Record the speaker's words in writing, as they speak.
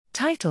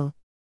Title: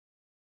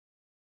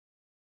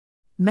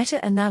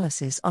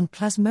 Meta-analysis on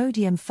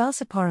Plasmodium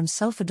falciparum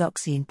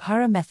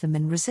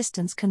sulfadoxine-pyrimethamine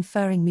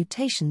resistance-conferring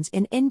mutations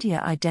in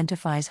India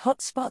identifies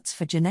hotspots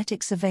for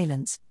genetic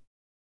surveillance.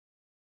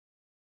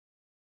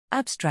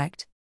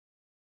 Abstract.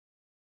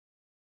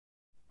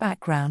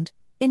 Background: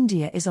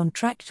 India is on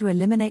track to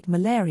eliminate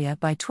malaria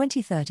by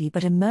 2030,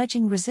 but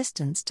emerging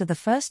resistance to the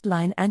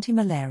first-line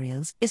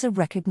antimalarials is a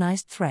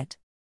recognized threat.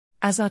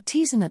 As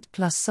artesunate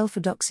plus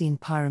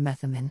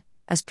sulfadoxine-pyrimethamine,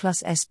 as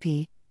plus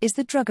SP, is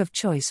the drug of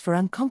choice for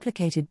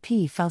uncomplicated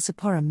P.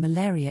 falciparum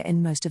malaria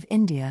in most of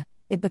India,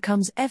 it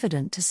becomes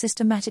evident to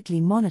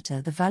systematically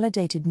monitor the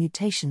validated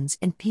mutations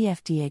in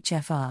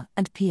PFDHFR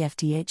and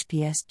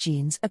PFDHPS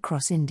genes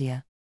across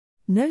India.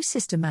 No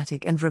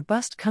systematic and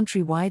robust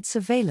countrywide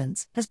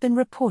surveillance has been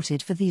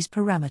reported for these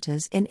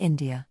parameters in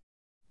India.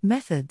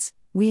 Methods: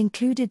 we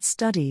included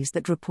studies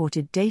that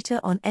reported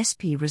data on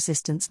SP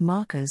resistance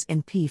markers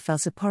in P.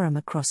 falciparum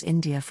across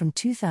India from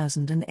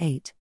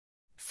 2008.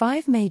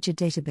 5 major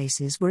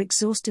databases were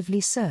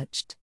exhaustively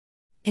searched.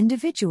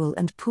 Individual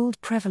and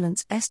pooled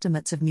prevalence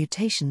estimates of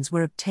mutations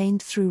were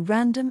obtained through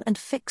random and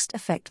fixed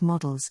effect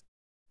models.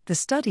 The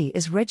study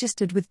is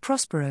registered with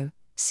Prospero,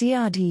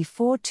 CRD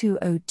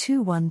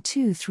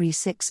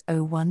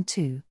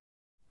 42021236012.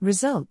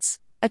 Results: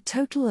 a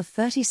total of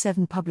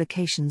 37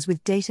 publications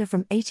with data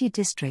from 80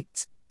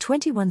 districts,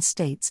 21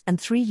 states and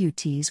 3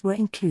 UTs were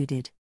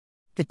included.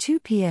 The 2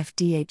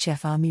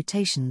 PFDHFR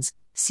mutations,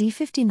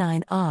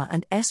 C59R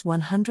and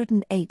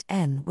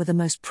S108N, were the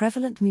most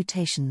prevalent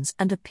mutations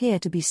and appear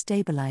to be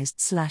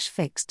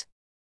stabilized/fixed.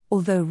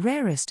 Although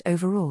rarest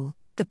overall,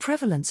 the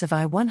prevalence of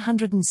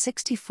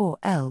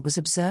I164L was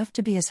observed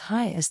to be as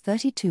high as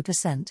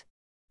 32%.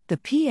 The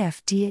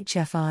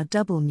PFDHFR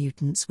double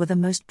mutants were the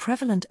most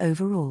prevalent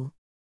overall.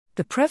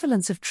 The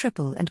prevalence of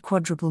triple and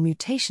quadruple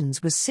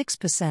mutations was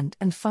 6%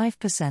 and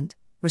 5%,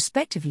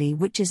 respectively,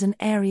 which is an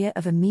area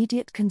of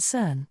immediate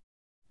concern.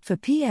 For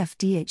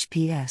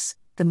PFDHPS,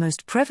 the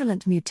most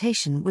prevalent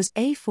mutation was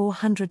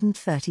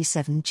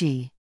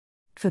A437G.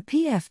 For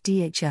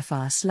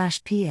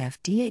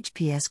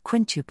PFDHFR/PFDHPS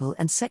quintuple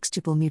and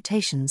sextuple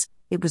mutations,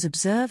 it was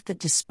observed that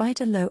despite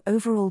a low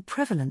overall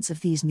prevalence of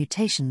these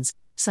mutations,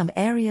 some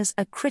areas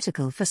are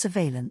critical for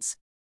surveillance.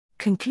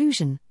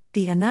 Conclusion: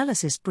 the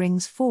analysis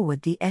brings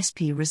forward the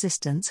SP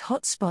resistance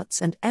hotspots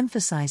and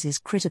emphasizes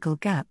critical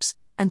gaps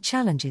and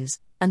challenges,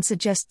 and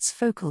suggests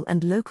focal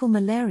and local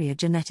malaria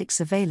genetic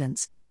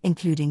surveillance,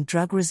 including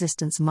drug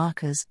resistance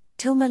markers,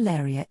 till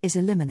malaria is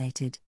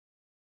eliminated.